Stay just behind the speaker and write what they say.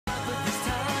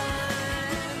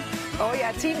Oh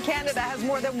yeah, Team Canada has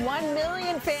more than 1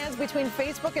 million fans between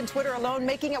Facebook and Twitter alone,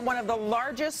 making it one of the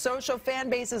largest social fan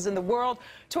bases in the world.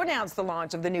 To announce the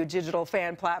launch of the new digital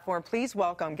fan platform, please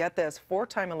welcome, get this,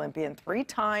 4-time Olympian,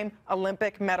 3-time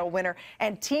Olympic medal winner,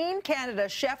 and Team Canada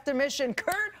chef de mission,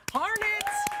 Curt Harnett.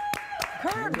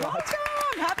 Curt, welcome.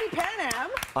 Happy Pan Am.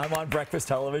 I'm on breakfast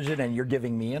television, and you're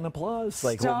giving me an applause.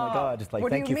 Like, Stop. oh my God! Like,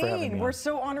 what thank do you you for having mean? me. We're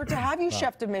so honored to have you,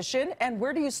 chef de mission. And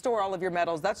where do you store all of your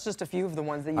medals? That's just a few of the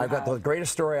ones that you have. I've got the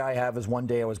greatest story I have is one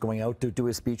day I was going out to do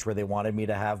a speech where they wanted me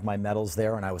to have my medals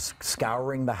there, and I was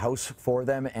scouring the house for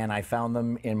them, and I found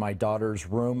them in my daughter's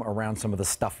room around some of the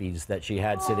stuffies that she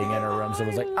had sitting in her room. So I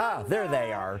was like, there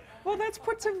they are. Well, that's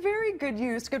put to very good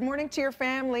use. Good morning to your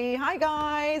family. Hi,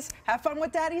 guys. Have fun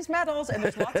with Daddy's medals. And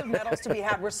there's lots of medals to be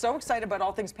had. We're so excited about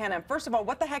all things Pan Am. First of all,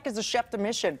 what the heck is a chef de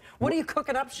mission? What are you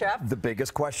cooking up, chef? The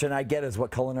biggest question I get is,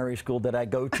 what culinary school did I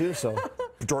go to? So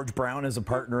George Brown is a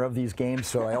partner of these games.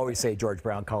 So I always say George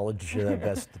Brown College,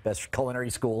 the best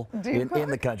culinary school in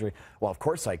the country. Well, of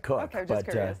course I cook. Okay, I'm just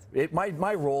curious.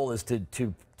 My role is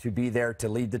to be there to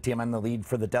lead the team. I'm the lead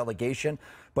for the delegation,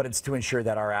 but it's to ensure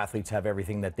that our athletes have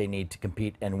everything that they need to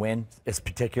compete and win. It's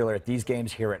particular at these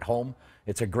games here at home.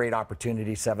 It's a great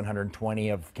opportunity, 720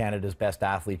 of Canada's best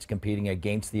athletes competing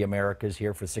against the Americas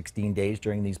here for 16 days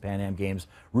during these Pan Am Games.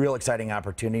 Real exciting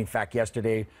opportunity. In fact,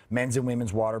 yesterday, men's and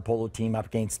women's water polo team up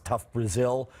against tough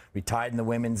Brazil. We tied in the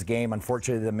women's game.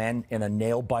 Unfortunately, the men in a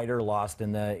nail biter lost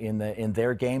in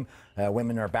their game.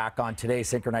 Women are back on today,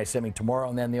 synchronized swimming tomorrow,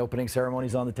 and then the opening ceremony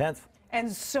is on the 10th. And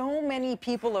so many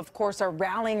people, of course, are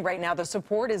rallying right now. The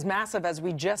support is massive, as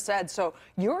we just said. So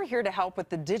you're here to help with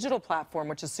the digital platform,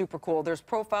 which is super cool. There's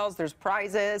profiles, there's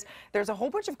prizes, there's a whole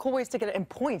bunch of cool ways to get it, and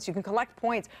points. You can collect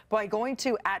points by going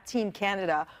to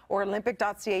 @TeamCanada or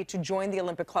Olympic.ca to join the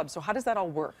Olympic Club. So how does that all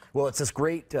work? Well, it's this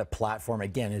great platform.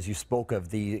 Again, as you spoke of,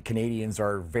 the Canadians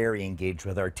are very engaged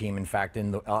with our team. In fact,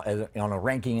 on a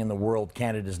ranking in the world,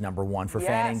 Canada's #1 for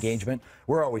fan engagement.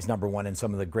 We're always #1 in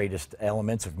some of the greatest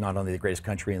elements of not only the greatest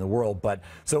country in the world, but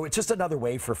so it's just another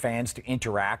way for fans to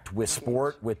interact with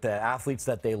sport, with the athletes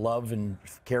that they love and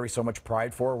carry so much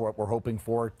pride for. What we're hoping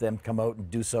for them to come out and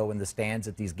do so in the stands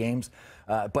at these games,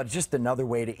 but just another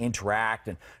way to interact.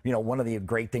 And you know, one of the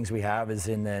great things we have is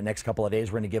in the next couple of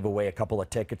days we're going to give away a couple of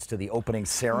tickets to the opening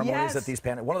ceremonies at these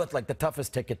Pan. One of the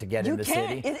toughest ticket to get in the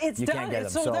city. You can't get them.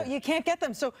 So you can't get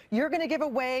them. So you're going to give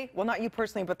away, well, not you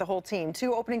personally, but the whole team,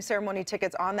 2 opening ceremony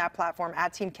tickets on that platform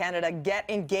 @TeamCanada. Get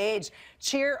engaged.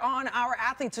 Cheer on our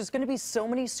athletes. There's going to be so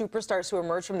many superstars who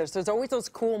emerge from this. There's always those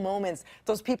cool moments,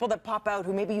 those people that pop out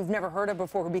who maybe you've never heard of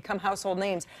before, who become household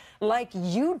names, like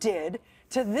you did.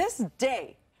 To this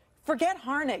day, forget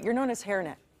Harnett, you're known as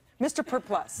Hairnet. Mr.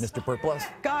 Perplus. Mr. Perplus.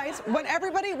 Guys, when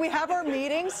we have our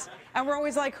meetings, and we're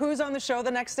always like, who's on the show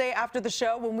the next day after the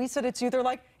show? When we said it's you, they're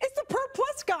like, it's the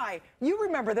Perplus guy. You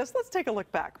remember this. Let's take a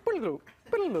look back.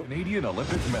 Canadian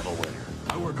Olympic medal winner.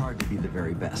 I work hard to be the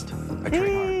very best. I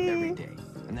train hard every day.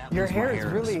 Your hair is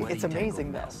really, it's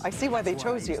amazing though. I see why they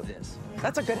chose you.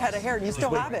 That's a good head of hair, and you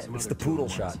still have it. It's the poodle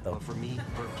shot, though.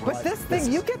 But this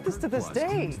thing, you get this to this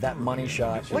day. That money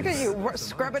shot. Look at you,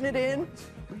 scrubbing it in,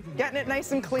 getting it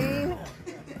nice and clean.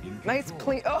 Nice,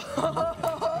 clean.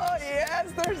 Oh,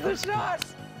 yes, there's the shot.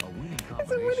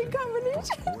 It's a winning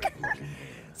combination.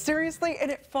 Seriously, and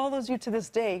it follows you to this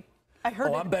day. I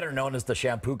heard I'm better known as the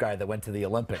shampoo guy that went to the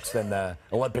Olympics than the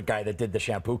Olympic guy that did the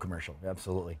shampoo commercial.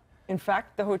 Absolutely. In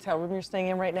fact, the hotel room you're staying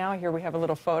in right now, here we have a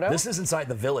little photo. This is inside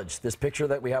the village. This picture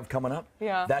that we have coming up,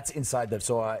 that's inside the,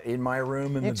 so in my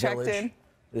room in the village.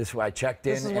 I checked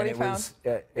in. This is what he found.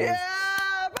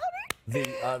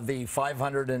 The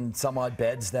 500 and some odd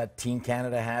beds that Team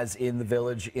Canada has in the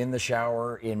village, in the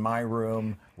shower, in my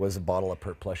room, was a bottle of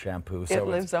Perplus shampoo. So it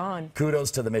lives on.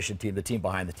 Kudos to the mission team, the team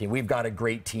behind the team. We've got a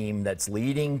great team that's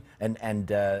leading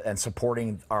and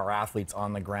supporting our athletes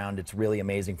on the ground. It's really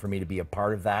amazing for me to be a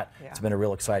part of that. Yeah. It's been a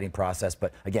real exciting process.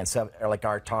 But again, like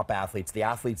our top athletes, the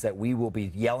athletes that we will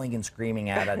be yelling and screaming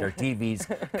at our TVs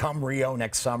come Rio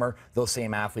next summer, those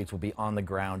same athletes will be on the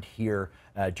ground here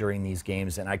during these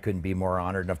games, and I couldn't be more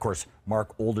honored. And of course,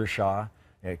 Mark Oldershaw,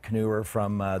 a canoer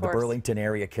from the Burlington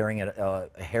area, carrying a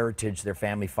heritage, their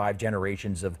family, 5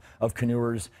 generations of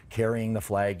canoers carrying the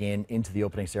flag into the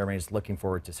opening ceremonies. Looking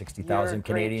forward to 60,000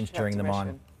 Canadians cheering them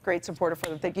on. Great supporter for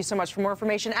them. Thank you so much. For more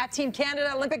information,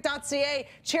 @TeamCanada, Olympic.ca.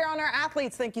 Cheer on our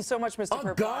athletes. Thank you so much, Mr.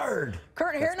 On guard.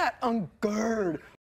 Curt Harnett, on guard.